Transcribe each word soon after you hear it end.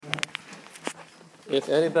If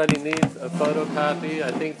anybody needs a photocopy,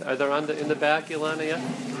 I think, are they in the back, Ilana, yeah?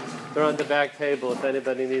 They're on the back table if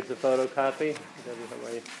anybody needs a photocopy.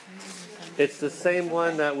 It's the same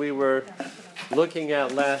one that we were looking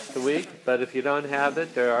at last week, but if you don't have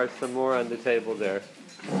it, there are some more on the table there.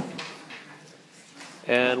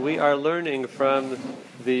 And we are learning from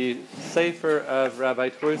the Sefer of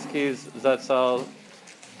Rabbi Twersky's Zatzal,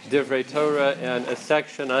 Divrei Torah, and a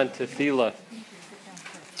section on Tefillah.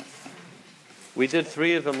 We did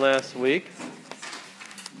 3 of them last week.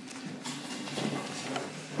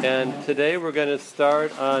 And today we're going to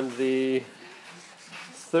start on the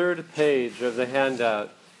 3rd page of the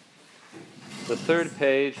handout. The 3rd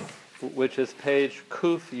page, which is page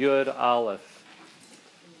Kuf Yud Aleph.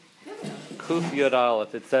 Kuf Yud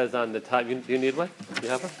Aleph. It says on the top. Do you need one? You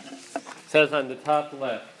have one? It says on the top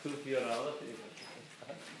left. Kuf Yud Aleph.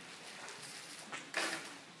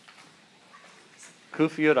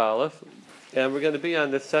 Kuf Yud Aleph. And we're going to be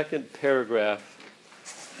on the 2nd paragraph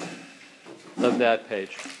of that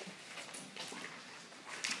page.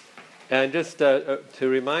 And just to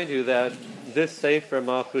remind you that this Sefer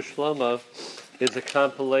Malchus Shlomo is a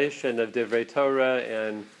compilation of Divrei Torah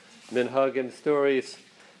and Minhagim stories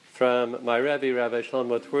from my Rebbe, Rabbi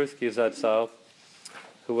Shlomo Twersky Zatzal,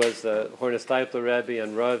 who was the Horner Steipler Rebbe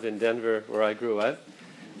and Rav in Denver, where I grew up.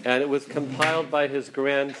 And it was compiled by his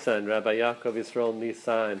grandson, Rabbi Yaakov Yisrael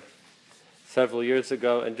Nisan, several years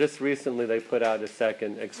ago, and just recently they put out a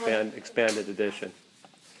second expanded edition.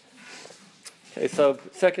 Okay, so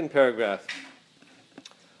 2nd paragraph.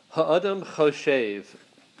 Ha'adam choshev.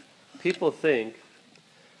 People think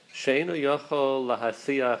she'eino yochol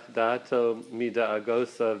lahasiach da'ato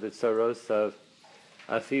mida'agosav v'tzorosav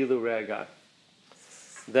afilu rega.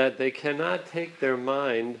 That they cannot take their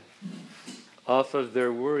mind off of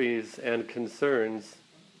their worries and concerns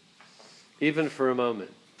even for a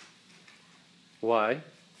moment. Why?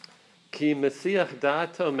 Ki mesiach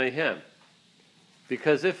da'ato mehem.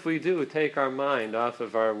 Because if we do take our mind off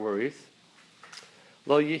of our worries,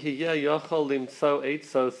 lo yihiyeh yochol limtso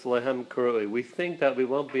eitzos lehem kurui. We think that we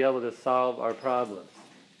won't be able to solve our problems.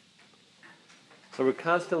 So we're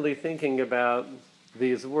constantly thinking about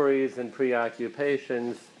these worries and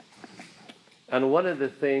preoccupations. And one of the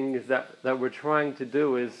things that we're trying to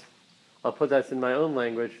do is, I'll put that in my own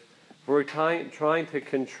language, we're trying to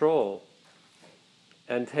control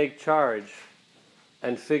and take charge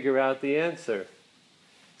and figure out the answer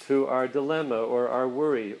to our dilemma or our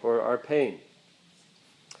worry or our pain.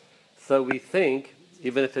 So we think,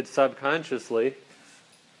 even if it's subconsciously,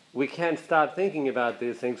 we can't stop thinking about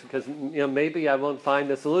these things because maybe I won't find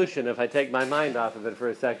the solution if I take my mind off of it for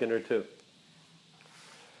a second or two.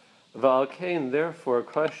 V'alkein, therefore,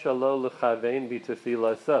 kasha lo l'chavein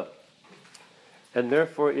b'tefilaso. And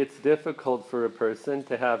therefore it's difficult for a person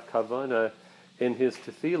to have kavanah in his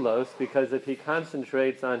tefillos, because if he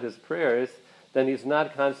concentrates on his prayers, then he's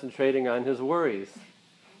not concentrating on his worries.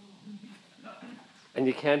 And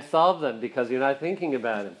you can't solve them because you're not thinking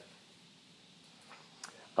about them.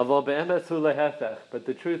 But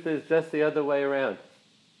the truth is just the other way around.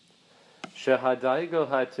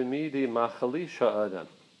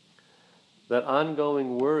 That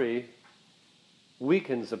ongoing worry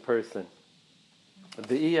weakens a person. And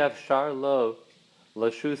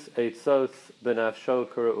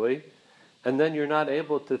then you're not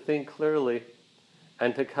able to think clearly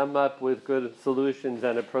and to come up with good solutions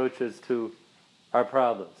and approaches to our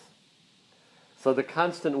problems. So the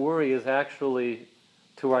constant worry is actually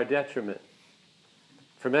to our detriment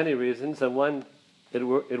for many reasons, and one,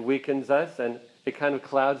 it weakens us and it kind of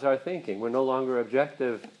clouds our thinking. We're no longer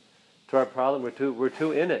objective to our problem. We're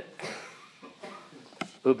too in it.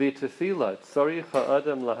 Ubi tefillah tzorich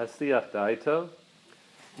ha'adam lahasiach da'ito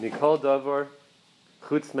mikol davar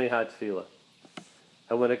chutz mehat tefillah.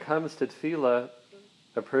 And when it comes to tefillah,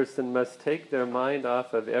 a person must take their mind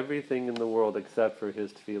off of everything in the world except for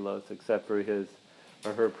his tefillos, except for his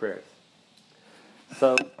or her prayers.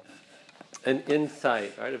 So, an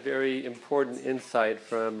insight, right? A very important insight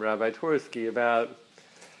from Rabbi Twersky about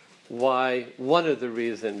why, one of the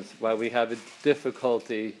reasons why we have a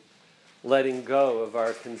difficulty letting go of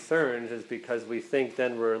our concerns is because we think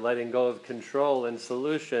then we're letting go of control and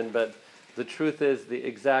solution, but the truth is the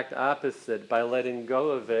exact opposite. By letting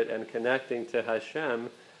go of it and connecting to Hashem,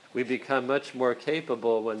 we become much more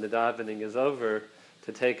capable when the davening is over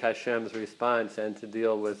to take Hashem's response and to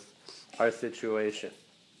deal with our situation.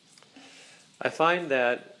 I find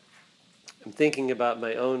that I'm thinking about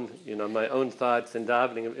my own thoughts in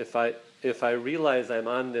davening. If I realize I'm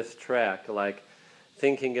on this track, like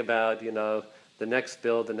thinking about, the next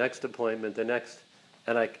bill, the next appointment, and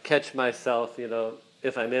I catch myself,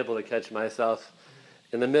 if I'm able to catch myself,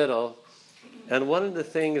 in the middle. And one of the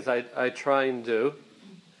things I try and do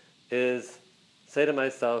is say to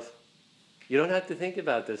myself, you don't have to think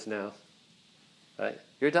about this now. Right?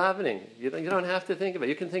 You're davening. You don't have to think about it.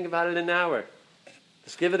 You can think about it in an hour.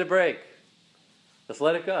 Just give it a break. Just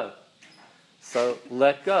let it go. So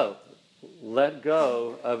let go. Let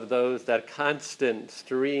go of that constant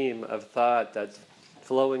stream of thought that's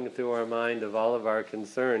flowing through our mind of all of our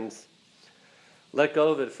concerns. Let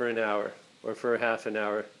go of it for an hour or for half an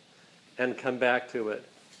hour and come back to it.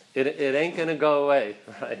 It ain't going to go away,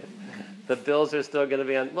 right? The bills are still going to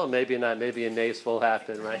be on, well, maybe not. Maybe a nace will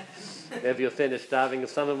happen, right? Maybe you'll finish davening and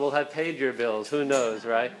someone will have paid your bills. Who knows,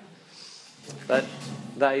 right? But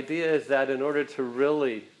the idea is that in order to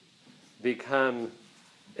really become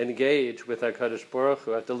engaged with HaKadosh Baruch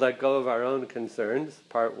Hu, we have to let go of our own concerns,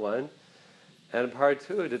 part one. And part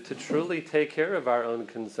two, to truly take care of our own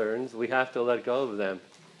concerns, we have to let go of them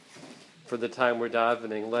for the time we're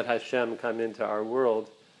davening. Let Hashem come into our world,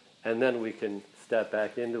 and then we can step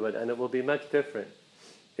back into it. And it will be much different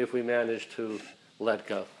if we manage to let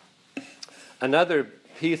go. Another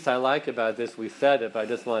piece I like about this, we said it, but I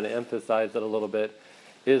just want to emphasize it a little bit,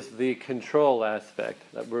 is the control aspect.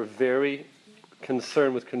 That we're very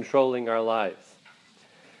concerned with controlling our lives.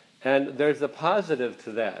 And there's a positive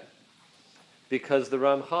to that, because the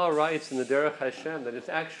Ramchal writes in the Derech Hashem that it's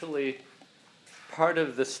actually part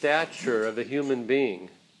of the stature of a human being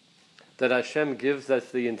that Hashem gives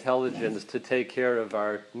us the intelligence to take care of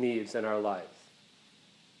our needs and our lives.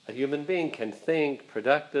 A human being can think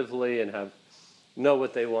productively and know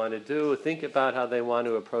what they want to do, think about how they want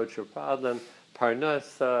to approach a problem,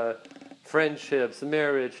 parnasa, friendships,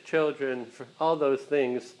 marriage, children, all those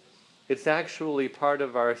things. It's actually part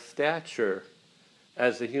of our stature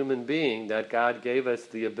as a human being that God gave us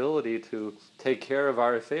the ability to take care of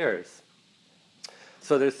our affairs.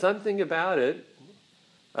 So there's something about it,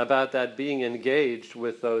 about that being engaged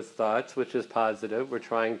with those thoughts, which is positive. We're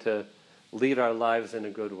trying to lead our lives in a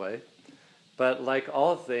good way. But like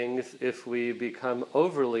all things, if we become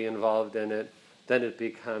overly involved in it, then it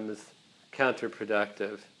becomes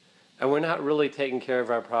counterproductive. And we're not really taking care of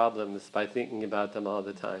our problems by thinking about them all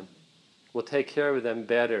the time. We'll take care of them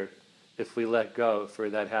better if we let go for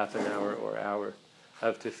that half an hour or hour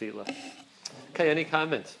of tefillah. Okay, any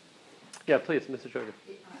comments? Yeah, please, Mr. Jordan.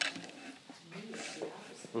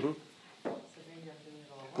 Mm-hmm.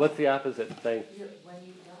 What's the opposite thing? When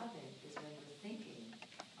you daven is when you're thinking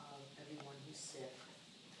of everyone who's sick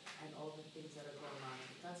and all the things that are going on.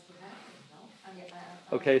 That's what happens,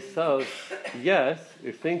 no? Okay, so yes,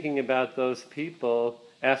 you're thinking about those people,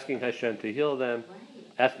 asking Hashem to heal them,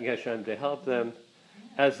 asking Hashem to help them,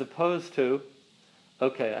 as opposed to,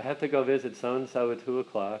 okay, I have to go visit so-and-so at 2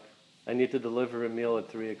 o'clock. I need to deliver a meal at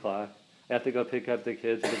 3 o'clock. I have to go pick up the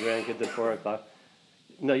kids, the grandkids at 4 o'clock.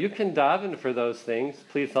 No, you can daven for those things.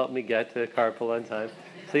 Please help me get to carpool on time.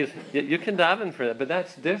 Please, you can daven for that, but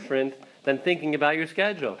that's different than thinking about your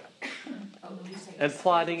schedule and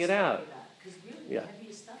plotting it out. Yeah.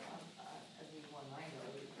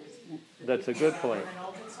 That's a good point.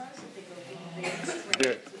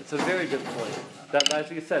 It's a very good point. That,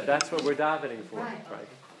 as you said, that's what we're davening for, right?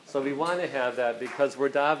 So we want to have that because we're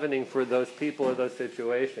davening for those people or those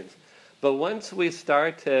situations. But once we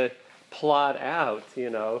start to plot out,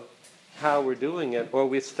 how we're doing it, or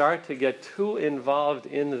we start to get too involved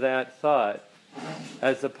in that thought,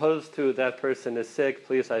 as opposed to that person is sick,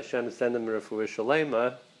 please Hashem send them refuah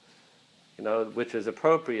shalema, which is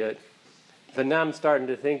appropriate. But now I'm starting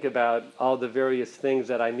to think about all the various things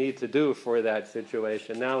that I need to do for that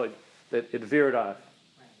situation. Now it veered off.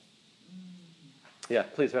 Yeah,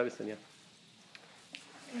 please, Robinson, yeah.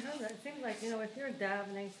 It seems like, if you're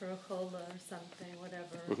davening for a chola or something,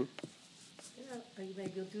 whatever, Mm-hmm.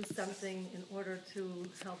 Maybe you'll do something in order to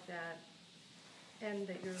help that end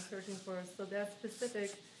that you're searching for. So that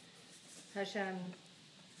specific Hashem,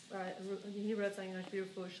 he wrote something like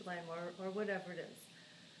Refuah Shalema or whatever it is.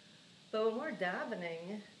 But when we're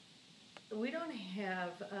davening, we don't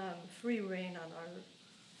have free reign on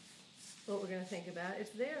what we're going to think about.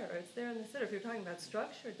 It's there in the siddur. If you're talking about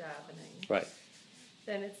structured davening, Right.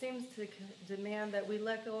 then it seems to demand that we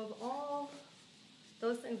let go of all,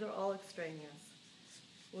 those things are all extraneous.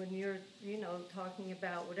 When you're, talking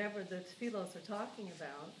about whatever the tefillos are talking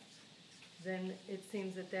about, then it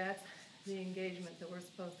seems that that's the engagement that we're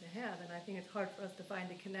supposed to have. And I think it's hard for us to find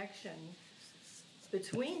a connection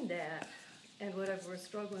between that and whatever we're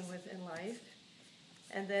struggling with in life.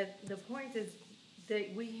 And that the point is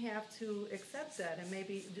that we have to accept that and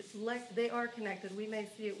maybe they are connected. We may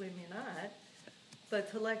see it, we may not. But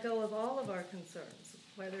to let go of all of our concerns,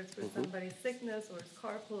 whether it's for somebody's sickness or it's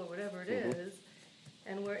carpool or whatever it is,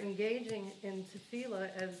 and we're engaging in tefillah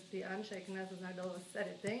as the Anshe Knesset Hagedolah set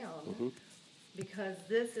it down, because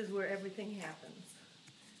this is where everything happens.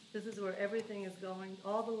 This is where everything is going.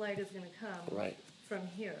 All the light is going to come from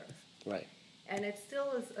here. Right. And it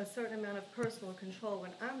still is a certain amount of personal control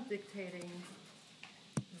when I'm dictating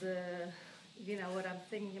what I'm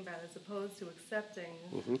thinking about, as opposed to accepting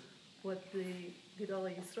what the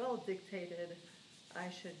Gedolei Yisrael dictated I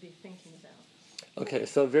should be thinking about. Okay,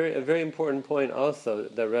 so a very important point also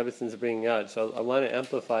that Rebbetzin's bringing out. So I want to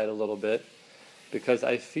amplify it a little bit, because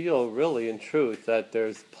I feel really in truth that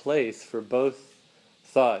there's place for both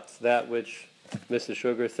thoughts, that which Mr.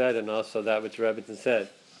 Sugar said and also that which Rebbetzin said.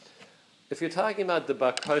 If you're talking about the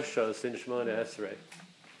Bakoshos in Shemona Esrei,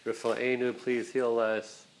 Rafa'enu, please heal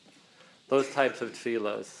us, those types of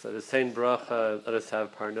tefillos, so the same bracha, let us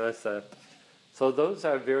have parnasa. So those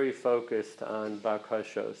are very focused on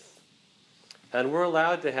Bakoshos. And we're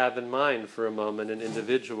allowed to have in mind for a moment an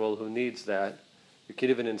individual who needs that. You can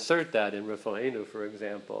even insert that in Rafa'enu, for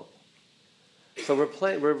example. So we're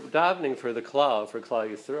davening for the Klal, for Klal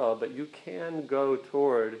Yisrael, but you can go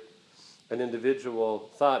toward an individual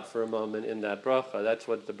thought for a moment in that bracha. That's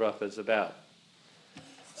what the bracha is about.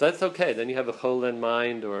 So that's okay. Then you have a chol in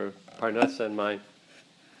mind or parnasa in mind.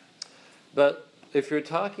 But if you're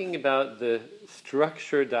talking about the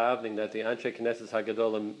structured davening that the Anshe Knesset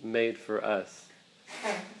Hagedolah made for us,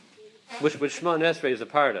 which Shemona Esrei is a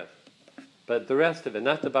part of, but the rest of it,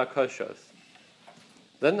 not the Bakoshos,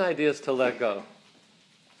 then the idea is to let go.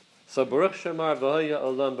 So Baruch Shemar V'hoya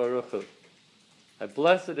Olam Baruchu.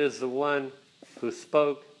 Blessed is the one who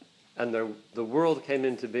spoke, and the world came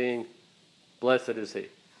into being. Blessed is he.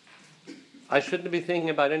 I shouldn't be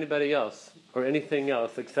thinking about anybody else or anything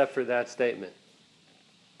else except for that statement.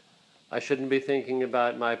 I shouldn't be thinking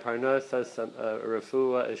about my parnasa,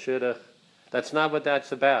 refuah, a shidduch. That's not what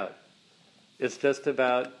that's about. It's just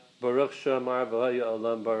about Baruch Shemar V'hoya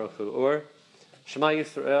Olam Baruchu, or Shema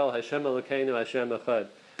Yisrael, Hashem Elokeinu, Hashem Echad.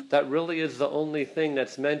 That really is the only thing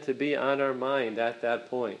that's meant to be on our mind at that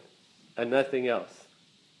point, and nothing else.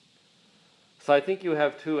 So I think you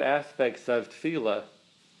have two aspects of tefillah.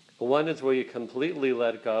 One is where you completely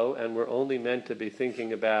let go, and we're only meant to be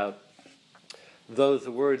thinking about those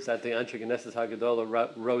words that the Anshe Knesset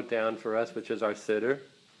Hagedolah wrote down for us, which is our siddur.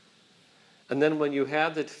 And then when you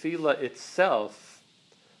have the tefillah itself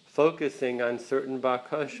focusing on certain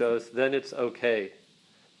bakoshos, then it's okay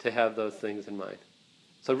to have those things in mind.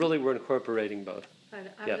 So really we're incorporating both.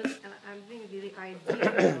 But I'm thinking the idea,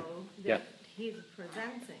 though, that he's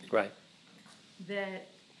presenting, right, that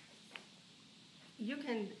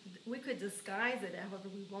we could disguise it however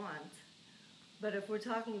we want, but if we're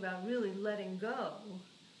talking about really letting go,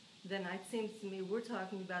 then it seems to me we're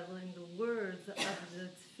talking about letting the words of the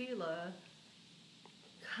tefillah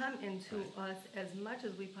come into us as much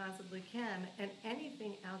as we possibly can, and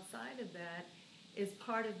anything outside of that is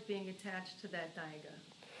part of being attached to that daiga.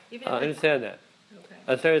 I understand that. Okay.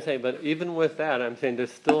 I'm sorry to say, but even with that, I'm saying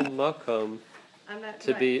there's still makom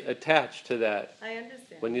to be attached to that. I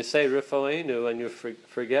understand. When you say Rifa'enu and you're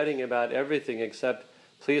forgetting about everything except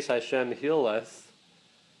please Hashem heal us,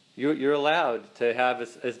 you're allowed to have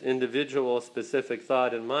an individual specific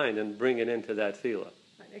thought in mind and bring it into that tefillah.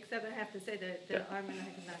 Except I have to say that our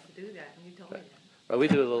minhag is not to do that, and you told me that. Well, we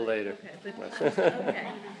do it a little later.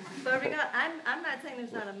 Okay, but I'm not saying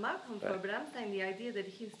there's not a makom for it, but I'm saying the idea that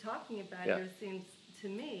he's talking about here seems to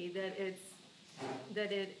me that it's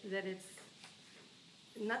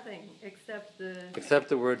nothing except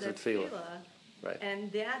the words of tefillah. Right.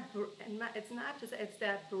 And it's not just it's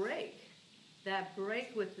that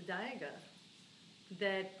break with the daiga,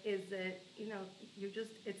 that is that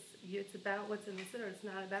it's about what's in the siddur. It's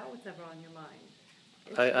not about what's ever on your mind.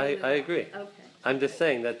 I agree. Okay. I'm just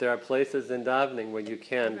saying that there are places in davening where you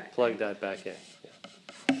can plug that back in.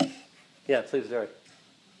 Yeah, please, Derek.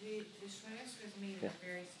 The Shemona Esrei is made in a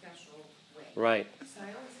very special way. Right. So I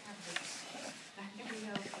always have this, I never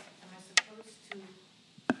know, am I supposed to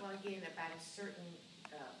plug in about a certain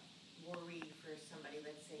worry for somebody,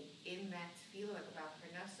 let's say, in that tefillah, like about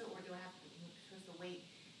parnasa, or do I have to, supposed to wait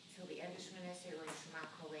till the end of Shemona Esrei or Shema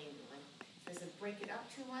Koleinu? Does it break it up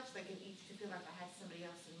too much, like in each tefillah, if I had somebody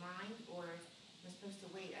else in mind, or am I supposed to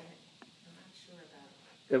wait? I'm not sure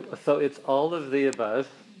about it. So it's all of the above.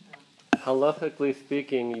 Halachically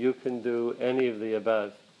speaking, you can do any of the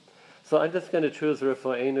above. So I'm just going to choose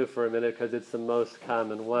Rifa'enu for a minute because it's the most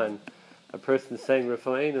common one. A person saying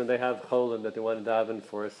Rifa'enu, they have cholim that they want to daven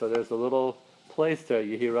for. So there's a little place there,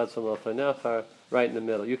 Yehi Ratzon L'Fanecha, right in the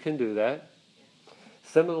middle. You can do that.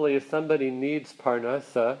 Similarly, if somebody needs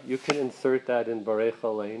parnasa, you can insert that in Barech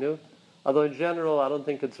Aleinu, Although in general, I don't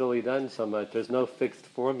think it's really done so much. There's no fixed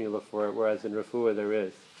formula for it, whereas in refuah there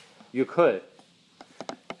is. You could.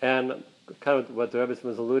 And kind of what the Rebbe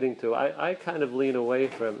was alluding to, I kind of lean away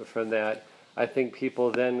from that. I think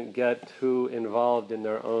people then get too involved in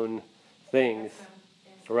their own things.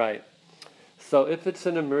 Right. So if it's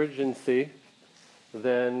an emergency,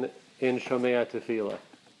 then in Shomea Tefillah.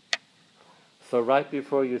 So right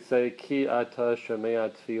before you say, Ki ata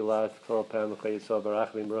Shomea Tefillah, Kol Pam Chayisol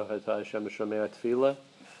Barach V'imroch ata Hashem Shomea Tefillah,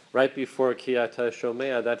 right before Ki ata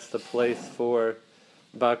Shomea, that's the place for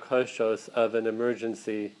bakoshos of an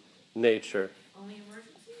emergency nature. Only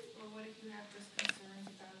emergencies, or what if you have just concerns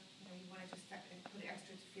about, you want to just put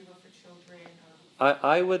extra tefillah for children?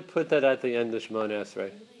 I would put that at the end of Shemona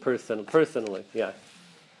Esrei, personally, yeah.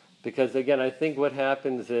 Because again, I think what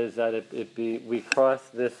happens is that we cross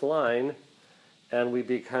this line and we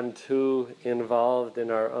become too involved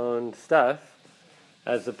in our own stuff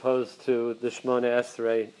as opposed to the Shemona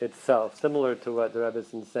Esrei itself, similar to what the Rebbe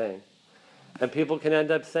is saying. And people can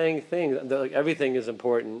end up saying things, like everything is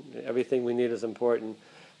important, everything we need is important,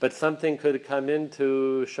 but something could come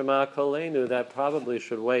into Shema Kolenu that probably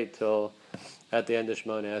should wait till at the end of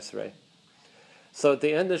Shemona Esrei. So at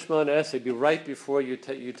the end of Shemona Esrei, be right before you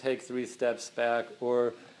take 3 steps back,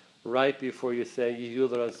 or right before you say Yihyu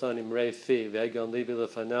l'Ratzon Imrei Fi V'Egon Libi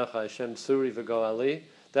L'Fanecha Hashem Suri V'Goali,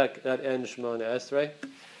 that ends Shemona Esrei.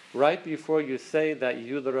 Right before you say that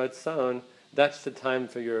Yihyu l'Ratzon, that's the time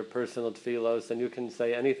for your personal tefillos, and you can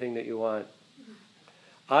say anything that you want.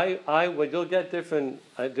 You'll get different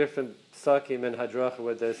psakim and hadracha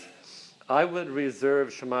with this. I would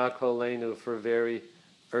reserve Shema Kolenu for very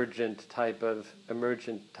urgent type of,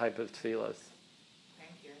 emergent type of tefillos.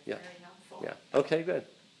 Thank you. Yeah. Very helpful. Yeah. Okay, good.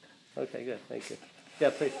 Thank you.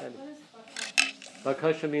 Yeah, please, Sandy.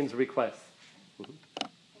 Bakasha means request.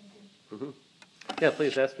 Mm-hmm. Mm-hmm. Yeah,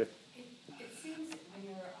 please, Esther. It seems when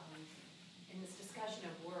you're in this discussion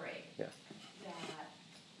of worry, Yeah. that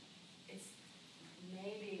it's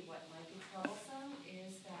maybe what might be troublesome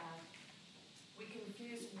is that we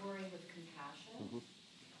confuse worry with compassion. Mm-hmm.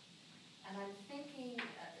 And I'm thinking,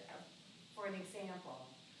 for an example,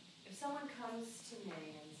 if someone comes to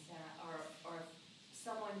me and or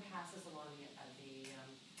someone passes along the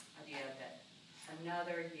idea that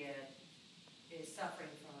another yid is suffering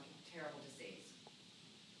from a terrible disease,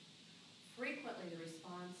 frequently the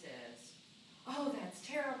response is, "Oh, that's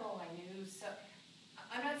terrible. I knew so."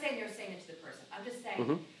 I'm not saying you're saying it to the person. I'm just saying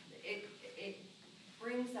Mm-hmm. it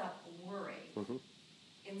brings up worry Mm-hmm.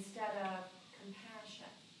 instead of compassion.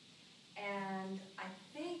 And I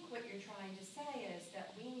think what you're trying to say is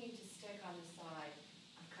that we need to stick on the side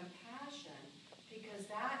of compassion, because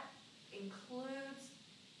that includes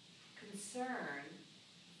concern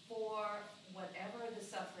for whatever the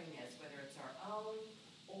suffering is, whether it's our own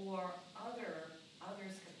or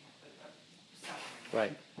others' suffering.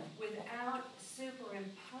 Right. Without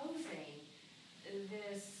superimposing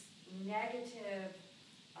this negative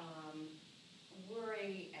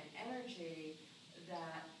worry and energy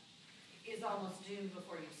that is almost doomed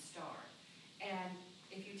before you start. And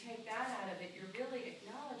if you take that out of it, you're really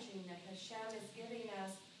acknowledging that Hashem is giving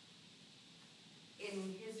us,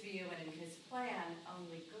 in His view and in His plan,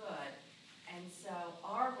 only good. And so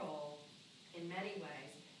our role, in many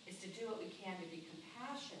ways, is to do what we can to be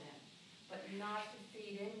compassionate, but not to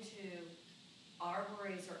feed into our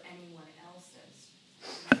worries or anyone else's.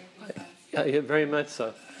 Does that make sense? Yeah, very much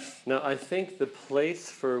so. Now, I think the place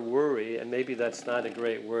for worry, and maybe that's not a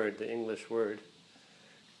great word, the English word,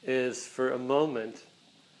 is for a moment,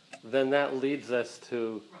 then that leads us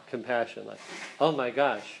to compassion. Like, oh my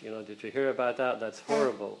gosh, did you hear about that? That's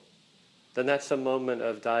horrible. Then that's a moment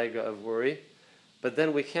of daiga, of worry. But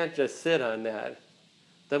then we can't just sit on that.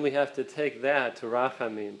 Then we have to take that to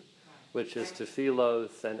rachamim, which is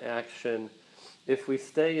tefillos and action. If we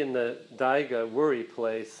stay in the daiga, worry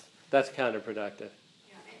place, that's counterproductive.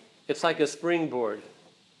 It's like a springboard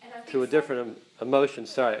to a different emotion.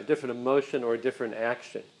 Sorry, a different emotion or a different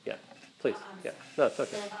action. Yeah, please. Yeah, no, it's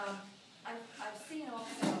okay. I've seen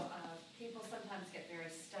also people sometimes get very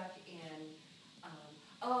stuck in,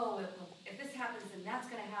 if this happens, then that's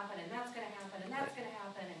going to happen, and that's going to happen, and that's going to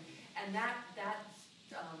happen, and that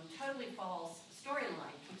totally false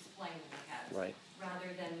storyline keeps playing in their heads, Right. rather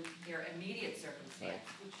than their immediate circumstance,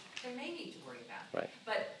 which they may need to worry about. Right.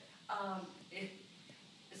 But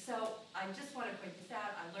so I just want to point this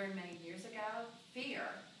out. I learned many years ago, fear,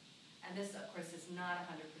 and this, of course, is not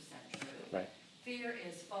 100% true. Right. Fear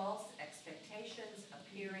is false expectations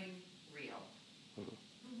appearing real.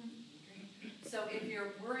 So if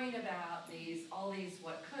you're worrying about all these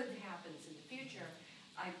what could happen in the future,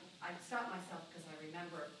 I stop myself because I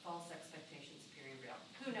remember false expectations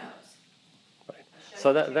Who knows? Right. Hashem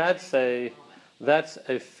So can change that's anything in a moment. that's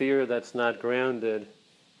a fear that's not grounded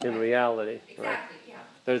in Right. reality. Right? Exactly, yeah.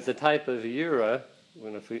 There's a type of yira,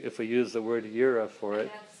 when if we use the word yira for And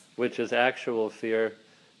it, that's, which is actual fear,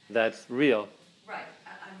 that's real. right,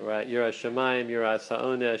 I'm. Right? Yira shamayim, yira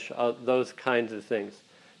sa'onesh, those kinds of things.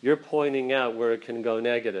 You're pointing out where it can go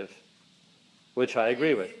negative, which I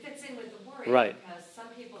agree with. It fits in with the worry. Right. Because some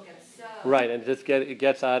people get so. Right, and it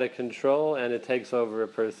gets out of control and it takes over a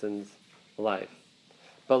person's life.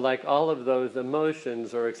 But like all of those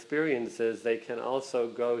emotions or experiences, they can also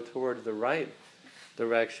go toward the right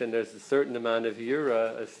direction. There's a certain amount of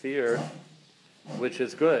yira, of fear, which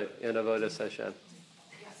is good in Avodas Hashem.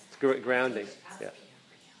 Yes. It's grounding. Yeah.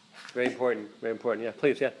 Very important. Very important. Yeah,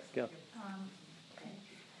 please. Yeah. Yeah.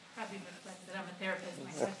 Probably reflects that I'm a therapist,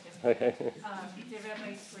 my question. Okay. Did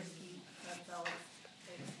Rabbi Tversky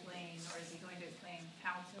explain, or is he going to explain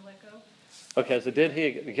how to let go? Okay, so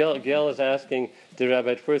Gail is asking, did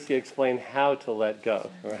Rabbi Tversky explain how to let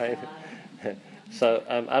go, right? So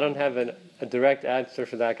I don't have a direct answer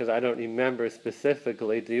for that because I don't remember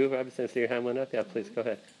specifically. Do you, Rabbi, since your hand went up? Yeah, please, go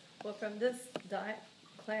ahead. Well, from this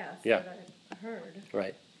class Yeah. that I heard,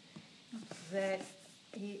 Right. that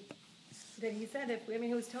he said,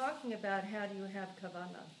 he was talking about how do you have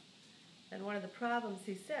kavanah. And one of the problems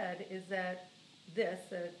he said is that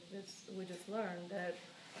we just learned, that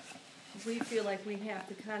we feel like we have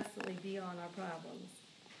to constantly be on our problems.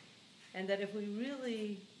 And that if we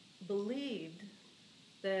really believed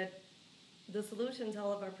that the solution to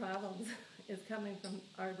all of our problems is coming from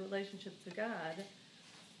our relationship to God,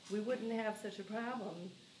 we wouldn't have such a problem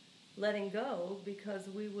letting go, because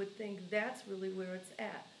we would think that's really where it's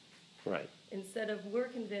at. Right. Instead of, we're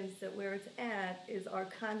convinced that where it's at is our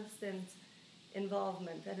constant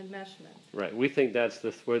involvement and enmeshment. Right. We think that's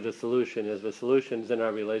where the solution is. The solution's in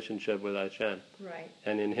our relationship with Hashem. Right.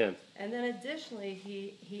 And in Him. And then additionally,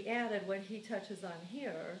 he added, what he touches on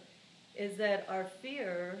here, is that our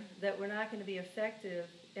fear that we're not going to be effective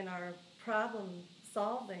in our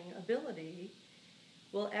problem-solving ability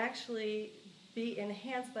will actually be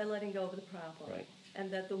enhanced by letting go of the problem. Right. And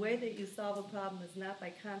that the way that you solve a problem is not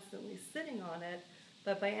by constantly sitting on it,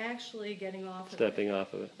 but by actually getting off of it. Stepping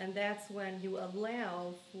off of it. And that's when you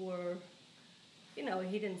allow for, he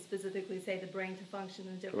didn't specifically say the brain to function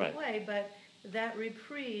in a different way, but that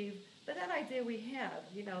reprieve, but that idea we have,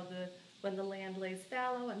 when the land lays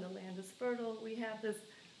fallow and the land is fertile, we have this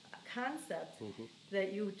concept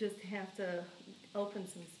that you just have to open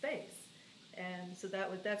some space. And so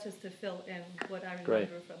that's just to fill in what I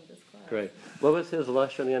remember from this class. Great. What was his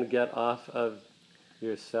lashon again? Get off of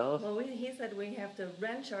yourself? Well, he said we have to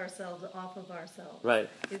wrench ourselves off of ourselves. Right.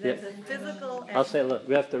 There's a physical... I'll say, look,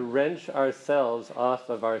 we have to wrench ourselves off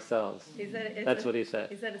of ourselves. That's what he said.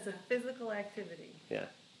 He said it's a physical activity. Yeah.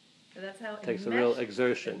 And that's how it takes a real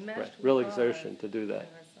exertion. Right. Real exertion to do that.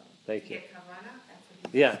 Thank you.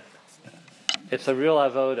 Yeah. It's a real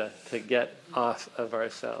avoda to get off of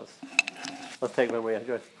ourselves. Let's take one way.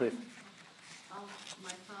 Joyce, please.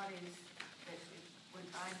 My thought is that when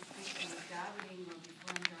I'm thinking of davening or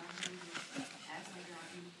before I'm davening, as I'm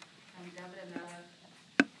davening, from David Melech,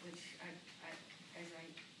 which as I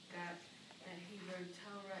got, that he learned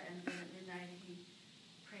Torah, and then at midnight he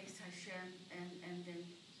praised Hashem, and then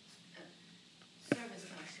service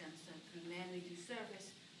to Hashem. So through man we do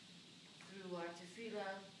service, through our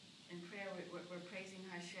tefillah and prayer we're praising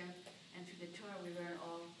Hashem, and through the Torah we learn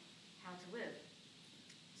all how to live.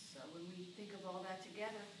 So when we think of all that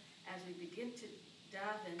together, as we begin to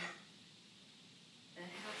daven, that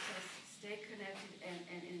helps us stay connected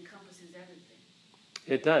and encompasses everything.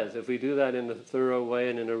 It does. If we do that in a thorough way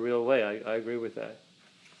and in a real way, I agree with that.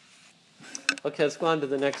 Okay, let's go on to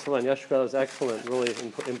the next one. Yashkal is excellent, really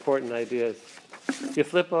important ideas. If you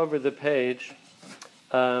flip over the page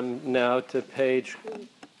now to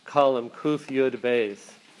column Kuf Yud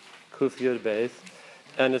Beis,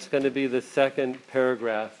 and it's going to be the second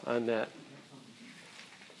paragraph on that.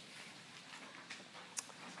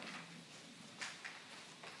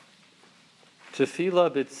 Tefillah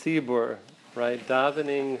b'tzibur, right?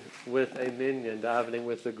 Davening with a minyan, davening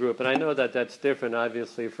with a group. And I know that that's different,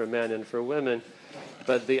 obviously, for men and for women,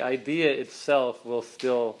 but the idea itself will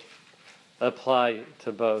still apply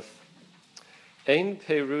to both. Ein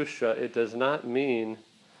perusha, it does not mean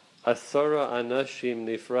asara anashim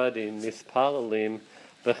nifradim mispalalim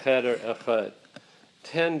b'cheder echad.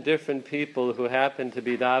 10 different people who happen to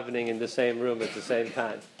be davening in the same room at the same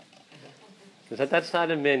time. That's not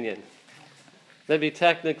a minyan. Maybe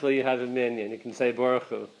technically you have a minyan. You can say Baruch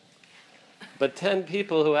Hu. But 10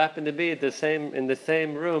 people who happen to be in the same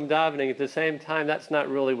room davening at the same time, that's not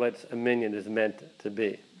really what a minyan is meant to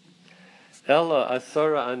be. Ella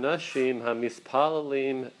asora anashim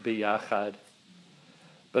hamispalalim biyachad.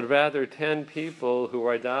 But rather 10 people who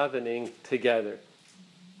are davening together.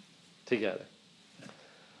 Together.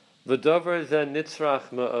 V'dover ze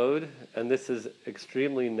nitzrach ma'od, and this is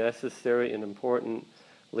extremely necessary and important,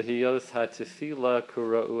 lihiyos hatefila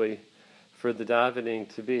kura'ui, for the davening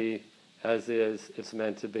to be as it's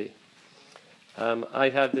meant to be. I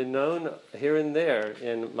have been known here and there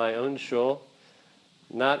in my own shul,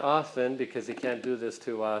 not often because you can't do this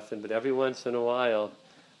too often, but every once in a while,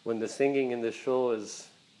 when the singing in the shul is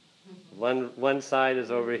one side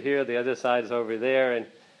is over here, the other side is over there,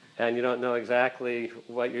 and you don't know exactly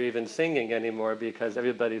what you're even singing anymore because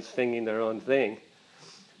everybody's singing their own thing.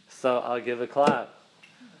 So I'll give a clap.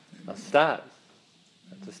 I'll stop.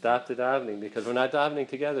 I have to stop the davening because we're not davening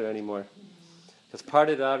together anymore. Because part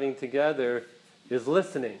of davening together is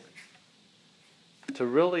listening. To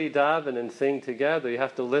really daven and sing together, you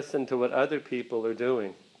have to listen to what other people are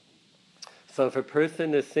doing. So if a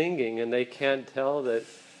person is singing and they can't tell that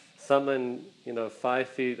someone 5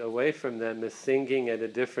 feet away from them is singing at a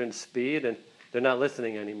different speed, and they're not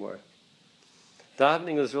listening anymore.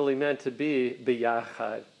 Davening is really meant to be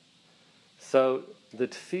biyachad. So the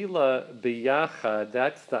tefillah biyachad,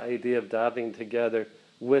 that's the idea of davening together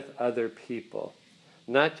with other people.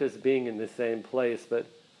 Not just being in the same place, but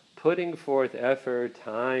putting forth effort,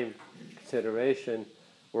 time, consideration.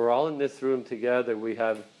 We're all in this room together. We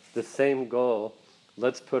have the same goal.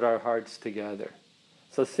 Let's put our hearts together.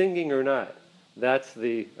 So singing or not, that's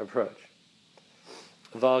the approach.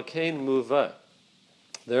 Valkein muva.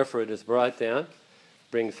 Therefore it is brought down,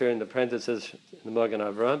 brings here in the parentheses in the Magen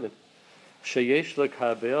Avraham, sheyesh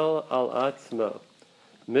lekabel al atzmo,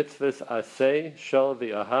 mitzvahs aseh shel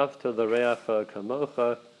v'ahavta l'reacha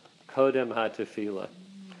kamocha kodem hatefila.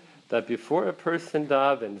 That before a person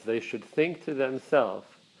davens, they should think to themselves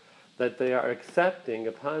that they are accepting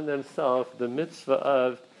upon themselves the mitzvah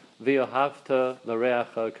of v'ahavta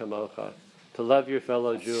l'reacha kamocha, to love your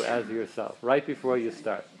fellow Jew as yourself, right before you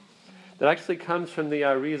start. That actually comes from the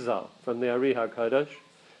Arizal, from the Ari HaKadosh.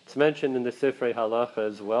 It's mentioned in the Sifrei Halacha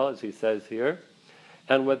as well, as he says here.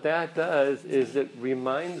 And what that does is it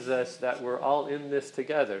reminds us that we're all in this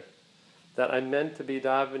together, that I'm meant to be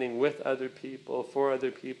davening with other people, for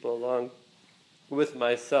other people, along with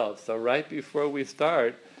myself. So right before we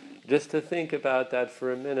start, just to think about that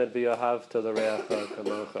for a minute, v'ahavta l'reacha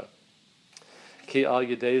kamocha. Ki al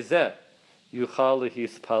yedei zeh yuchal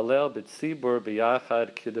lehispalel b'tzibur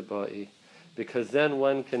b'yachad k'debai. Because then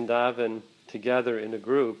one can daven together in a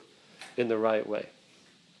group in the right way.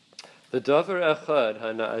 The davar echad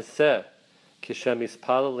hana'aseh kishem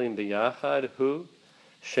mispalelim b'yachad hu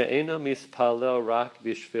she'eno mispalel rak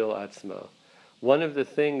bishvil atzmo. One of the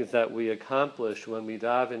things that we accomplish when we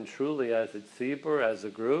daven truly as a tzibur, as a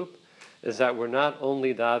group, is that we're not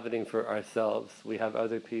only davening for ourselves. We have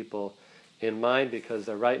other people in mind because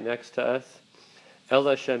they're right next to us.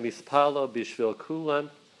 Ela shemispalo bishvil kulam,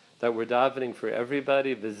 that we're davening for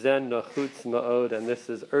everybody. V'zen nachutz ma'od, and this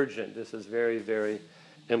is urgent. This is very, very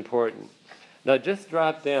important. Now just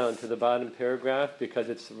drop down to the bottom paragraph because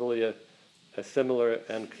it's really a similar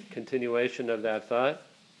and continuation of that thought.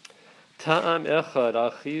 Ta'am echad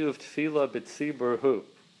al chiyuv tefillah b'tzibur hu.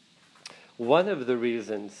 One of the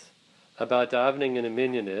reasons about davening in a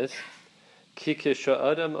minyan is ki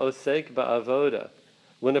kisha'adam osek ba'avoda.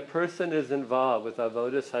 When a person is involved with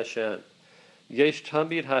avodas Hashem, yesh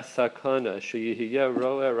tamid hasakana sheyihiyeh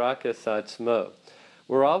roeh rak es atzmo.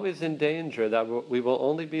 We're always in danger that we will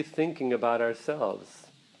only be thinking about ourselves.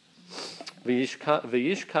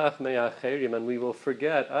 V'yishkach me'acherim, and we will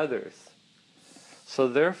forget others. So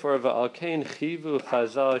therefore, v'alkein chivu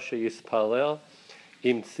chazal sheyispalel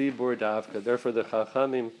im tzibur davka. Therefore, the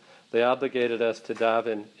Chachamim, they obligated us to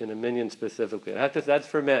daven in a minyan specifically. That's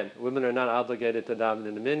for men. Women are not obligated to daven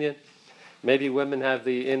in a minyan. Maybe women have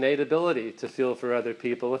the innate ability to feel for other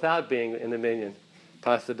people without being in a minyan.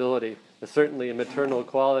 Possibility. There's certainly a maternal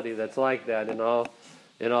quality that's like that in all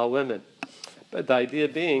women. But the idea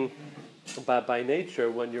being, by nature,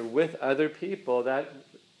 when you're with other people, that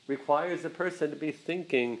requires a person to be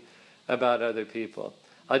thinking about other people.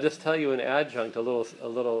 I'll just tell you an adjunct, a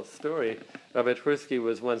little story. Rabbi Twersky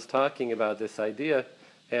was once talking about this idea,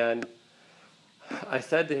 and I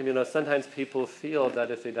said to him, sometimes people feel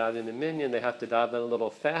that if they daven in a minyan, they have to daven a little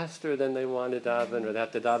faster than they want to daven, or they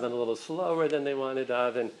have to daven a little slower than they want to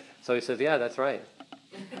daven. So he says, yeah, that's right.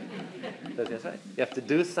 That's right. You have to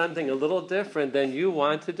do something a little different than you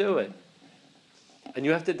want to do it. And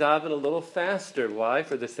you have to daven a little faster. Why?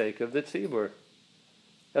 For the sake of the tzibur.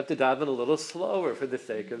 You have to daven a little slower for the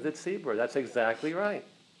sake of the tzibur. That's exactly right.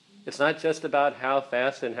 It's not just about how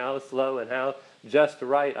fast and how slow and how just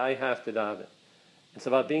right I have to daven. It's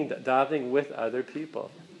about being davening with other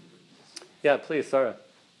people. Yeah, please, Sarah.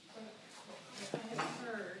 I have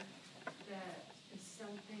heard that if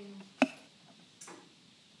something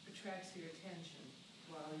attracts your attention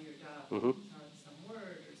while you're davening, on some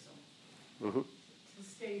word or some, to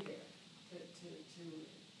stay there, to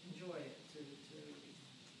enjoy it, to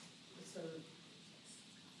sort of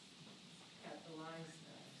at the lines.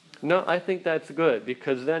 No, I think that's good,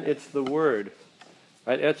 because then it's the word.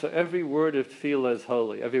 Right? And so every word of tefillah is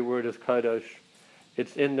holy. Every word is kadosh.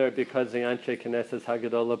 It's in there because the Anshe Knesset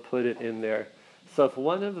Hagadola put it in there. So if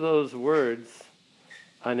one of those words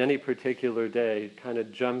on any particular day kind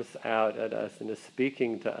of jumps out at us and is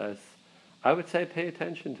speaking to us, I would say pay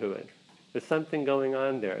attention to it. There's something going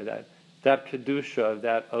on there, that kedusha of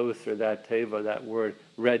that oath or that teva, that word,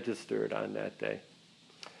 registered on that day.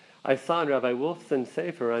 I saw in Rabbi Wolfson's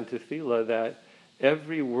Sefer on Tefillah that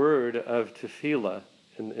every word of Tefillah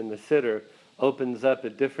in the Siddur opens up a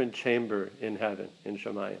different chamber in heaven, in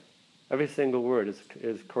Shemayim. Every single word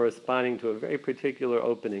is corresponding to a very particular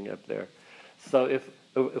opening up there. So if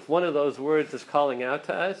one of those words is calling out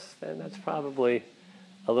to us, then that's probably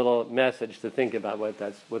a little message to think about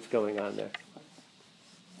what's going on there.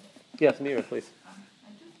 Yes, Mira, please. I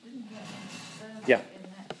just didn't get Yeah. in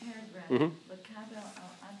that paragraph, the kabel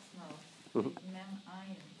al atzmo, mem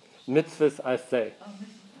ayin. Mitzvahs aseh. Oh, this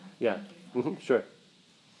is, Yeah. thank you. Sure.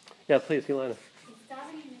 Yeah, please, Ilana. Is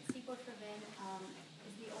davening mitzvot for Ben is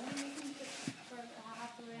the only reason for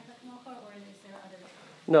after Reichat Mocha, or is there other?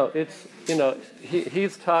 No, it's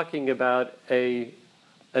he's talking about an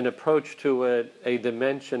approach to it, a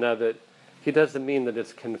dimension of it. He doesn't mean that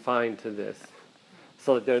it's confined to this.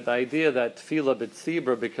 So the idea that tefillah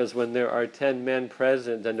b'tzibur, because when there are 10 men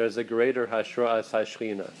present, then there's a greater hashra'as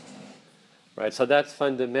hashchina. Right? So that's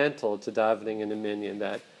fundamental to davening in a minyan,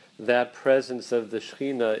 that presence of the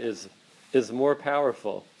Shekhinah is more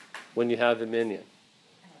powerful when you have a minyan.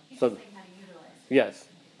 So, Saying how to utilize it. yes,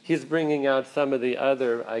 he's bringing out some of the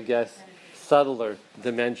other, I guess, subtler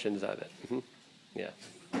dimensions of it. Yeah.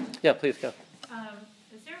 Yeah, please go.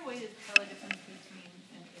 Is there a way to tell the difference between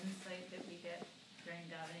an insight that we get during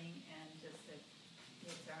davening and just a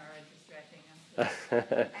Yitzhara distracting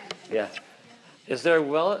us? Yeah. Is there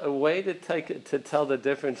a way to tell the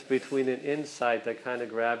difference between an insight that kind of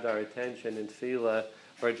grabbed our attention in tefillah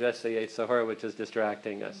or just a Yitzhara which is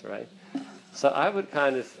distracting us, right? So I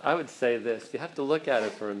would say this: you have to look at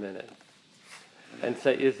it for a minute and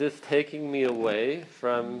say, is this taking me away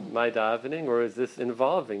from my davening, or is this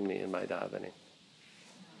involving me in my davening?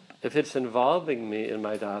 If it's involving me in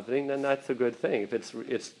my davening, then that's a good thing. If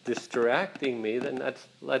it's distracting me, then that's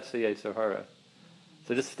the Yitzhara.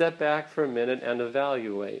 So just step back for a minute and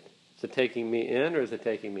evaluate. Is it taking me in, or is it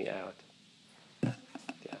taking me out?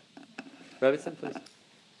 Yeah. Rebbetzin, please.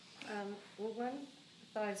 Well, one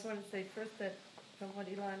thought I just wanted to say first that from what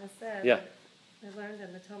Ilana said, Yeah. I learned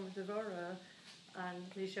in the Talmud Devorah on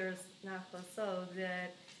Lisher's Nachlaso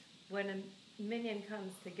that when a minyan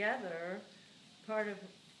comes together, part of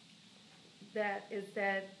that is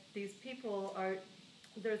that these people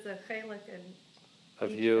there's a chelik and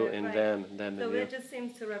Of you and right. them and So you. it just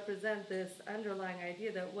seems to represent this underlying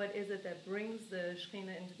idea that what is it that brings the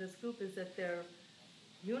Shekhinah into this group is that they're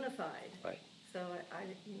unified. Right. So I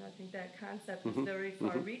think that concept is very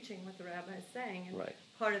far-reaching, what the rabbi is saying, and Right.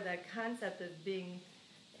 part of that concept of being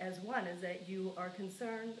as one is that you are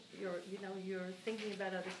concerned, you're thinking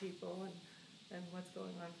about other people and what's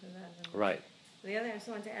going on for them. And Right. the other thing I just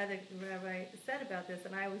wanted to add that the rabbi said about this,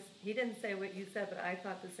 and he didn't say what you said, but I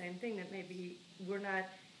thought the same thing, that maybe we're not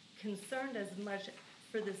concerned as much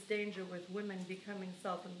for this danger with women becoming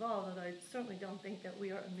self-involved, although I certainly don't think that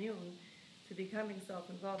we are immune to becoming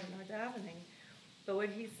self-involved in our davening. But what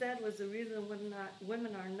he said was the reason women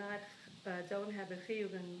don't have a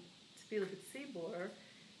chiyuv in tefillah b'tzibur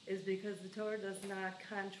is because the Torah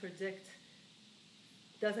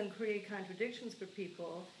doesn't create contradictions for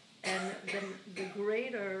people, and the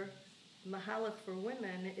greater mahalach for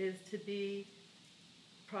women is to be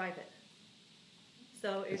private.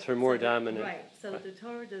 So It's her more dominant. Right. So the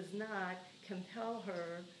Torah does not compel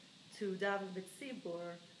her to daven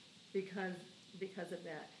b'tzibur because of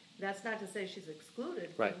that. That's not to say she's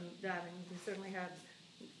excluded Right. from davening. We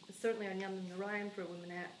certainly on Yom Narayim for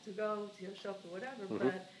women to go to Yoshop or whatever.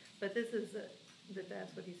 But this is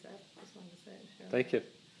that's what he said. Just wanted to say. Sure. Thank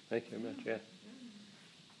you very much. Yeah.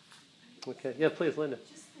 Okay. Yeah, please, Linda.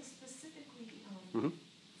 Just specifically, Mhm.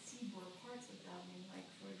 tzibur, parts of davening,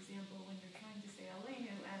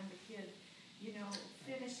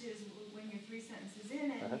 is when you're 3 sentences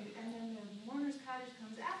in, and, and then the mourner's Kaddish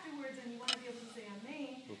comes afterwards, and you want to be able to say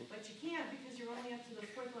Amen, but you can't because you're only up to the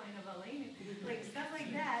 4th line of Aleinu. Like, stuff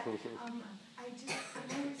like that. I'm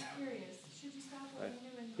always curious. Should you stop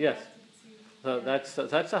Aleinu and go Yes. back to see? So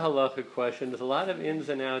that's a halachic question. There's a lot of ins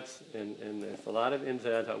and outs in this. A lot of ins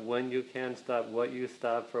and outs about when you can stop, what you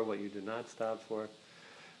stop for, what you do not stop for.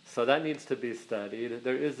 So that needs to be studied.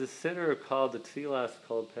 There is a siddur called the Tfilas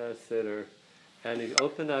Kol Peh Siddur, and you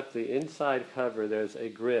open up the inside cover, there's a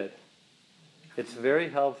grid. It's very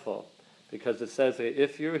helpful because it says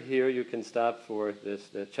if you're here, you can stop for this,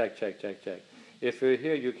 check. If you're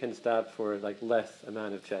here, you can stop for like less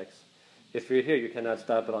amount of checks. If you're here, you cannot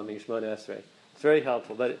stop at all Mishmon Esrei. It's very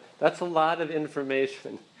helpful, but that's a lot of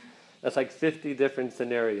information. That's like 50 different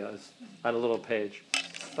scenarios on a little page.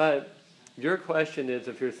 But your question is,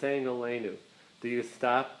 if you're saying Aleinu, do you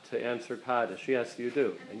stop to answer Kaddish? Yes, you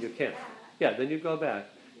do, and you can't. Yeah, then you go back.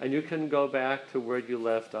 And you can go back to where you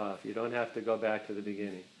left off. You don't have to go back to the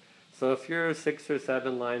beginning. So if you're 6 or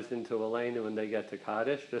 7 lines into Aleinu and they get to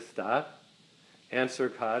Kaddish, just stop, answer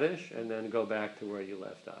Kaddish, and then go back to where you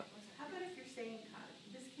left off. How about if you're saying Kaddish?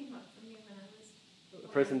 This came up for me when I was... The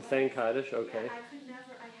person saying Kaddish, okay. Yeah,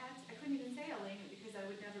 I couldn't even say Aleinu because I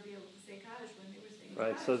would never be able to say Kaddish when they were saying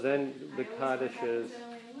Right, Kaddish. so then the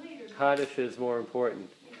Kaddish is more important.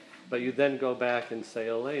 But you then go back and say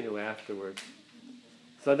Aleinu afterwards.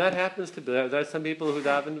 So that happens to be, there are some people who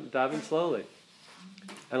daven slowly.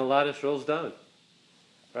 And a lot of shuls don't.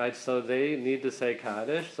 Right, so they need to say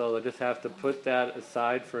Kaddish, so they just have to put that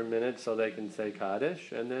aside for a minute so they can say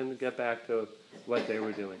Kaddish, and then get back to what they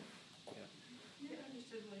were doing. I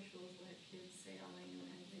understood why shuls let kids say Aleinu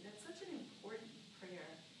anyway. That's such an important prayer.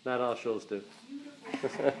 Not all shuls do.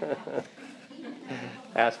 Beautiful.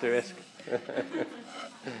 Asterisk. Just to clarify,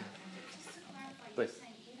 Please. you're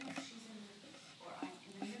saying even if she's in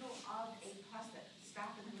the middle of a pasuk,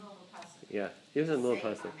 stop in the middle of a pasuk. Yeah, even in the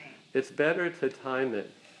middle of Say pasuk. Amen. It's better to time it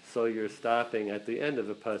so you're stopping at the end of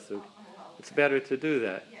a pasuk. It's better to do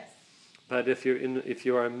that. Yes. But if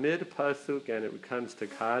you are mid pasuk and it comes to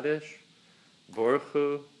Kaddish,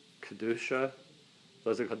 Borchu, Kedusha,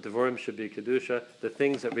 those are called Devorim should be Kedusha, the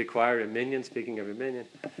things that require a minyan, speaking of a minyan,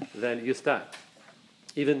 then you stop,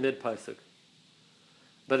 even mid pasuk.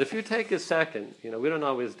 But if you take a second, we don't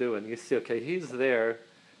always do it. You see, okay, he's there.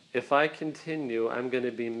 If I continue, I'm going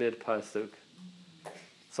to be mid pasuk.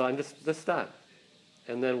 So I'm just stop,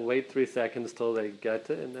 and then wait 3 seconds till they get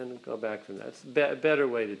to it, and then go back from that. It's a better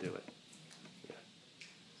way to do it.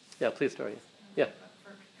 Yeah, please, Doria. Yeah.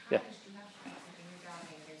 For Yeah. Kaddish, you have to, like when you're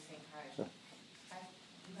davening and they're saying Kaddish,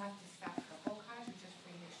 you have to stop the whole Kaddish or just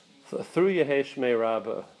for Yishmei? So through Yehei Shmei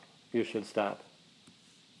Rabbah, you should stop.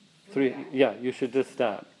 You should just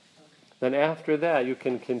stop. Then after that, you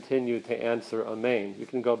can continue to answer Amen. You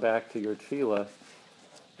can go back to your tefillah,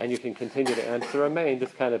 and you can continue to answer Amen.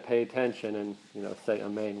 Just kind of pay attention and say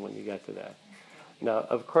Amen when you get to that. Now,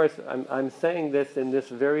 of course, I'm saying this in this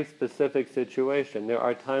very specific situation. There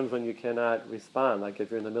are times when you cannot respond, like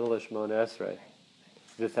if you're in the middle of Shemona Esrei.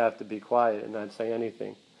 You just have to be quiet and not say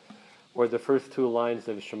anything. Or the first 2 lines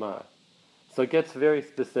of Shema. So it gets very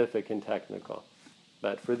specific and technical.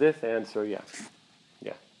 But for this answer, yeah.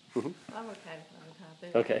 Mm-hmm. I'm okay on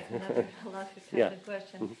the topic. Okay. Another halachic Yeah.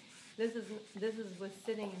 question. Mm-hmm. This is with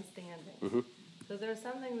sitting and standing. Mm-hmm. So there's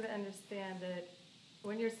something to understand that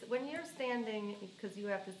when you're standing, because you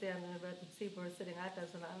have to stand in the tzibur sitting, I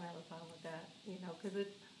don't have a problem with that, because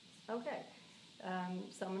it's okay.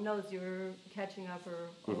 Someone knows you're catching up or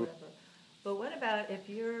whatever. But what about if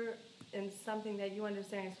you're in something that you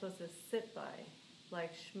understand you're supposed to sit by,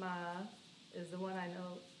 like Shema is the one I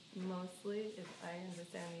know mostly. If I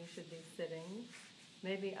understand you should be sitting.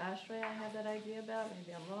 Maybe Ashrei I have that idea about,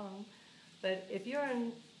 maybe I'm wrong. But if you're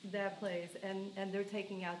in that place and they're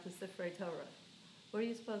taking out the Sifrei Torah, what are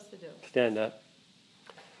you supposed to do? Stand up.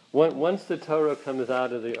 Once the Torah comes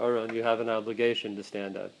out of the Aron, you have an obligation to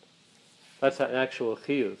stand up. That's an actual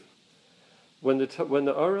chiyuv. When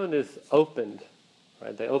the Aron is opened,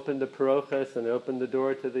 right? They open the parochas and they open the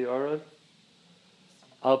door to the Aron.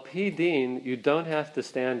 Al pi din, you don't have to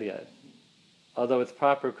stand yet, although it's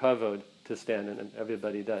proper kavod to stand, and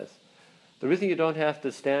everybody does. The reason you don't have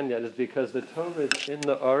to stand yet is because the Torah is in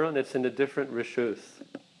the Aron, it's in a different rishus.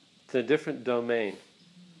 It's in a different domain.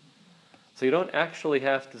 So you don't actually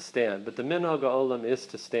have to stand, but the minhag ha'olam is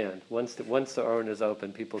to stand. Once the Aron is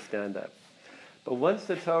open, people stand up. But once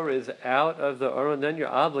the Torah is out of the Aron, then you're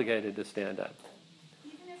obligated to stand up.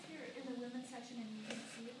 Even if you're in the women's section and you can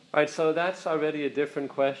see it? All right, so that's already a different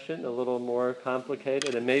question, a little more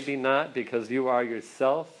complicated, and maybe not, because you are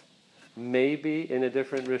yourself maybe in a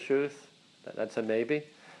different rishus. That's a maybe.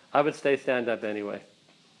 I would stay stand up anyway.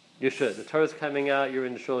 You should. The Torah's coming out, you're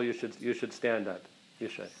in the shul, you should stand up. You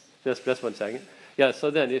should. Just 1 second. Yeah,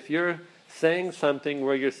 so then if you're saying something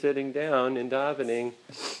where you're sitting down in davening,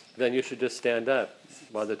 then you should just stand up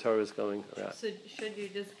while the Torah is going around. So should you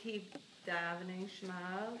just keep davening Shema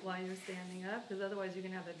while you're standing up? Because otherwise you're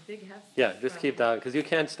going to have a big hefsek. Yeah, just keep davening, because you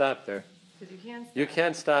can't stop there. Because you can't stop. You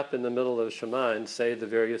can't stop in the middle of Shema and say the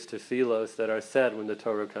various tefillos that are said when the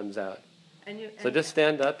Torah comes out. So just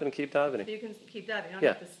stand up and keep davening. You can keep davening. You don't Yeah.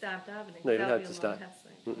 have to stop davening. No, you don't That'll have be to a stop. long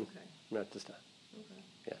hefsek. Mm-mm. Okay. You don't have to stop. Okay.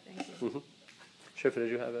 Yeah. Thank you. Mm-hmm. Shifa, did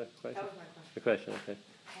you have a question? That was my question. A question, okay.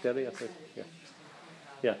 Debbie, up there? Yeah.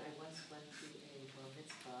 Yeah. I once went to a bar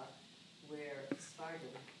mitzvah where it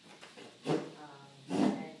started,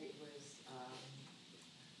 and it was, I'm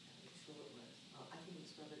not sure it was, I think it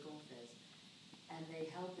was Brother Gomez, and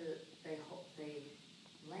they held they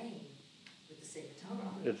lane with the Sefer Torah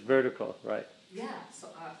on it. It's vertical, right. Yeah,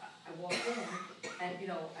 so I walked in, and,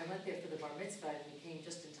 I went there for the bar mitzvah, and we came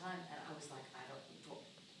just in time, and I was like,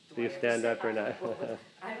 Do you stand up or not?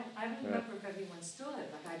 I don't remember if everyone stood,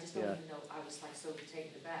 I just don't even know, I was like so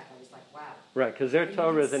taken aback, I was like, wow. Right, because their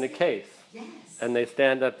Torah is in a case. Yes. And they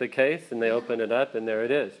stand up the case, and they open it up, and there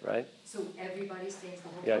it is, right? So everybody stands the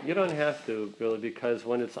whole Yeah, time? you don't have to, really, because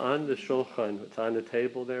when it's on the shulchan, it's on the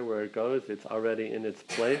table there where it goes, it's already in its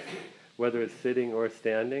place, whether it's sitting or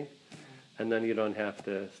standing, and then you don't have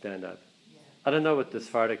to stand up. Yeah. I don't know what the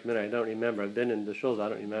Sephardic minute, I don't remember. I've been in the shuls, I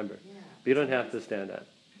don't remember. Yeah. But you don't have to stand up.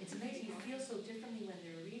 It's amazing, you feel so differently when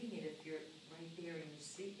they're reading it if you're right there in your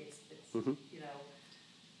seat, it's Mhm. you know.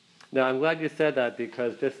 Now, I'm glad you said that,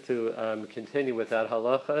 because just to continue with that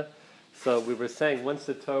halacha, so we were saying once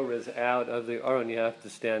the Torah is out of the Aron, you have to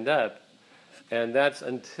stand up, and that's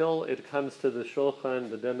until it comes to the shulchan,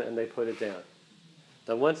 the bimah, and they put it down.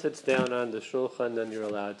 Then once it's down on the shulchan, then you're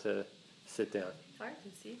allowed to sit down. It's hard to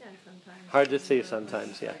see that sometimes. Hard to see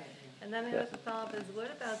sometimes, yeah. And then I have to follow up is, what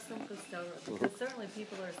about Simchas Torah? Because certainly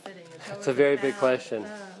people are sitting. The It's a very big question.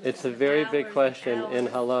 It's a very big question in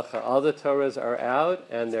halacha. All the Torahs are out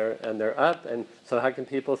and they're up, and so how can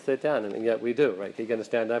people sit down? And yet we do, right? You're going to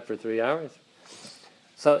stand up for 3 hours?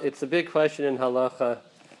 So it's a big question in halacha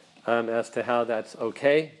as to how that's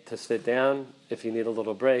okay to sit down if you need a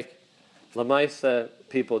little break. Lamaisa,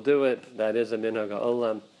 people do it. That is a minhag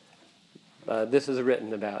ha'olam. This is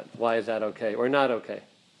written about. Why is that okay or not okay?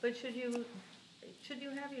 But should you have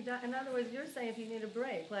in other words, you're saying if you need a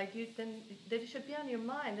break, like then it should be on your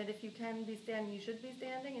mind that if you can be standing, you should be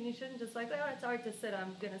standing, and you shouldn't just like, oh, it's hard to sit,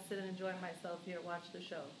 I'm going to sit and enjoy myself here, watch the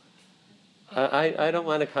show. I don't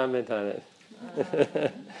want to comment on it.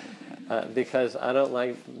 Because I don't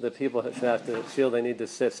like the people who have to feel they need to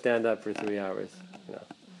stand up for 3 hours.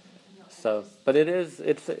 So, but it's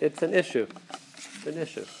an issue. It's an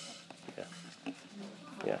issue.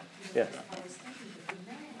 Yeah. I was thinking that the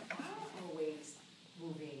men are always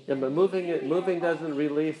moving. Yeah, but moving doesn't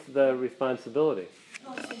release the responsibility.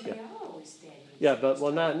 No, so they are always standing. Yeah, but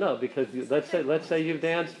because let's say you've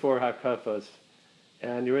danced 4 hakafos,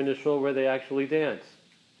 and you're in a shul where they actually dance.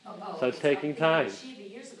 So it's taking time. Shiva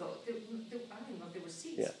years ago, I don't even know if there were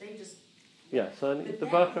seats. Yeah. They just. Yeah, so the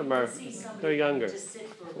Bachram they're younger. Just sit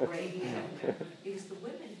for a break. It was the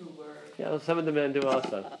women who were. Yeah, well, some of the men do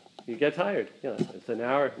also. You get tired. It's an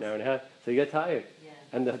hour and a half, so you get tired. Yeah.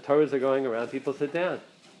 And the Torahs are going around, people sit down.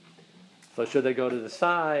 So should they go to the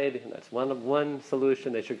side? And that's one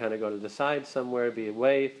solution. They should kind of go to the side somewhere, be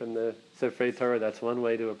away from the Sifrei Torah. That's one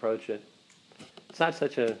way to approach it. It's not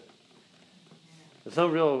such a... There's no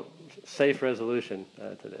real safe resolution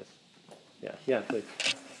to this. Yeah, please.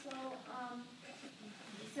 So,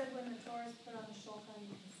 you said when the Torah is put on the shulchan, you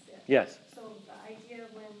can sit. Yes. So the idea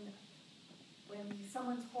when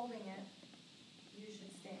someone's holding it, you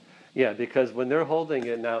should stand. Yeah, because when they're holding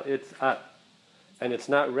it now, it's up. And it's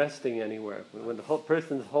not resting anywhere. When the whole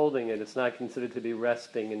person's holding it, it's not considered to be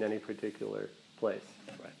resting in any particular place.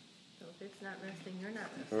 Right. So if it's not resting, you're not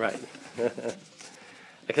resting. Right.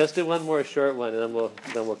 Okay, let's do one more short one, and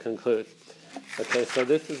then we'll conclude. Okay, so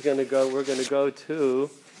this is going to go. We're going to go to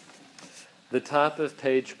the top of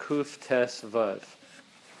page Kuf Tes Vav.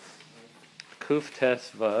 Kuf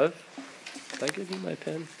Tes Vav. Did I give you my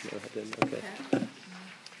pen? No, I didn't. Okay.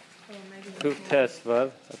 Kuf Tes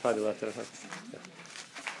Vav. I probably left it at home.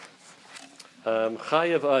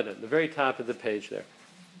 Chayav Adam, the very top of the page there.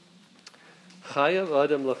 Chayav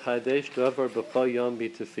Adam l'chadesh davar b'chol yom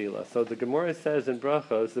b'tefillah. So the Gemara says in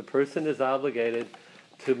Brachos, the person is obligated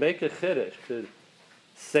to make a chiddush, to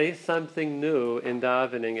say something new in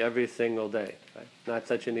davening every single day. Right? Not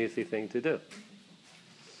such an easy thing to do.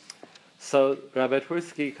 So Rabbi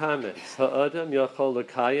Twersky comments, Ha'adam yachol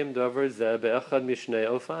l'kayim davar zeh be'echad mishnei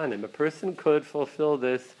ofanim. A person could fulfill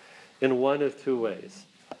this in one of two ways.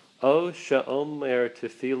 O she'omer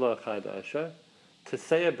tefillah chadasha, to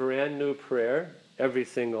say a brand new prayer every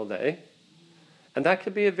single day. And that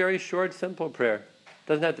could be a very short, simple prayer.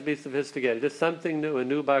 Doesn't have to be sophisticated. Just something new, a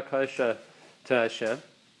new bakasha to Hashem.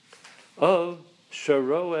 O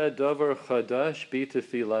she'roeh davar chadash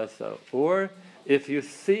b'tefilaso. Or if you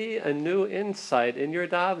see a new insight in your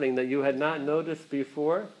davening that you had not noticed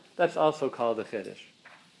before, that's also called a chiddush.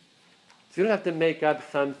 So you don't have to make up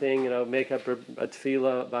something, make up a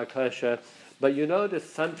tefillah, bakasha, but you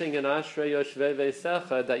notice something in Ashrei Yoshvei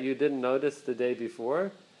Veisecha that you didn't notice the day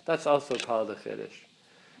before, that's also called a chiddush.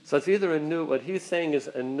 So it's either what he's saying is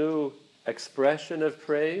a new expression of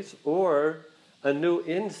praise, or a new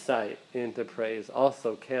insight into praise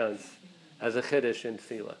also counts as a chiddush in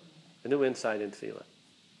tefillah. A new insight in tefillah.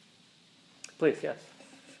 Please, yes.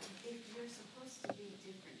 If you're supposed to be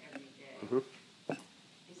different every day,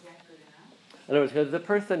 is that good enough? In other words, because the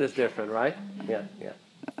person is different, right? Yeah.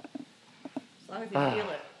 As long as you feel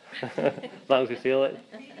it. As long as you feel it.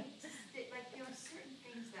 Like there are certain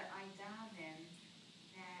things that I daven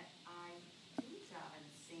that I do daven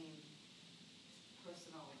the same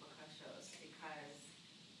personal bakashos because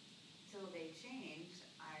till they change,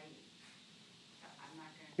 I'm not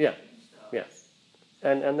going to Yeah. change those. Yes.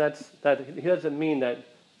 And that he doesn't mean that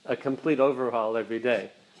a complete overhaul every day.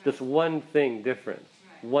 Just one thing different.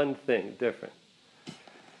 Right. One thing different.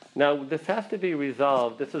 Now, this has to be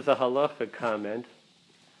resolved. This is a halacha comment.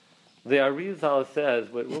 The Arizal says,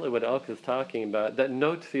 what Elk is talking about, that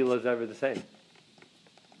no tefillah is ever the same.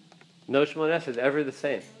 No Shemona Esrei is ever the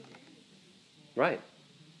same. Right.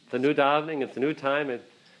 It's a new davening, it's a new time.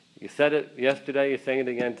 You said it yesterday, you're saying it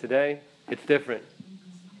again today. It's different.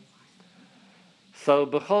 So,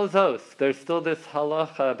 b'chol zos, there's still this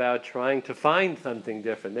halacha about trying to find something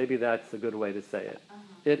different. Maybe that's a good way to say it.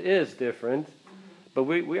 It is different, but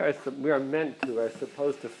we are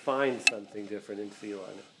supposed to find something different in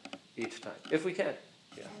tefillah each time, if we can.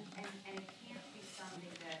 Yeah. And it can't be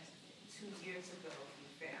something that 2 years ago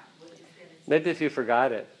you found. Maybe if you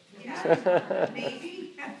forgot it. Yeah,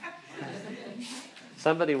 maybe.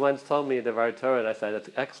 Somebody once told me the Devar Torah, and I said, that's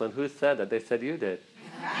excellent. Who said that? They said, you did.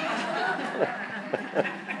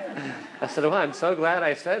 I said, well, I'm so glad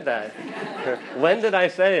I said that. When did I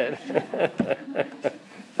say it?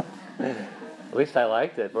 At least I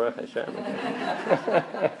liked it. Baruch Hashem.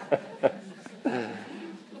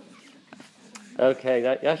 Okay,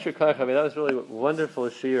 Yashar Koach, that was really a wonderful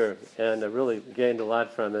shiur, and I really gained a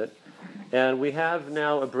lot from it. And we have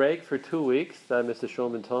now a break for 2 weeks, Mr.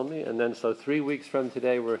 Shulman told me, and then so 3 weeks from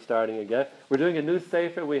today we're starting again. We're doing a new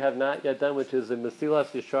sefer we have not yet done, which is the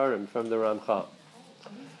Mesilas Yesharim from the Ramchal.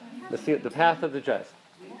 The Path of the Just.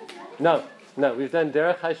 No, we've done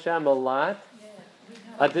Derech Hashem a lot.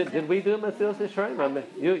 Did we do Mesilas Yesharim?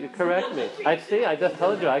 You correct me. I just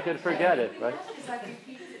told you I could forget it, right?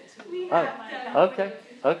 Oh, okay,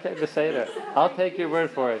 Beseder. I'll take your word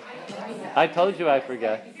for it. I told you I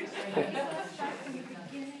forget.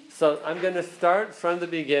 So I'm going to start from the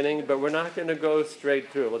beginning, but we're not going to go straight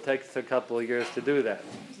through. It will take us a couple of years to do that.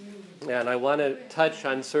 And I want to touch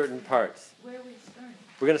on certain parts. Where are we starting?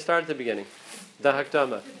 We're going to start at the beginning. The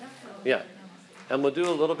Hakdama. Yeah. And we'll do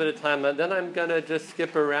a little bit of time. And then I'm going to just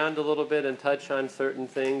skip around a little bit and touch on certain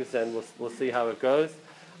things, and we'll see how it goes.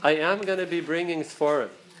 I am going to be bringing Sforim.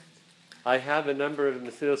 I have a number of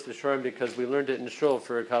Mesilas Yesharim because we learned it in shul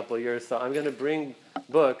for a couple of years. So I'm going to bring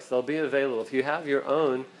books. They'll be available. If you have your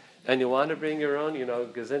own and you want to bring your own,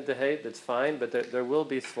 Gesinte Hate, that's fine. But there will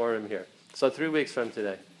be Sforim here. So 3 weeks from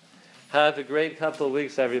today. Have a great couple of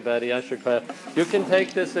weeks, everybody. Yashar Koach. You can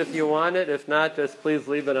take this if you want it. If not, just please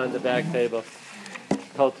leave it on the back table.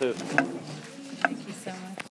 Kol Tuv.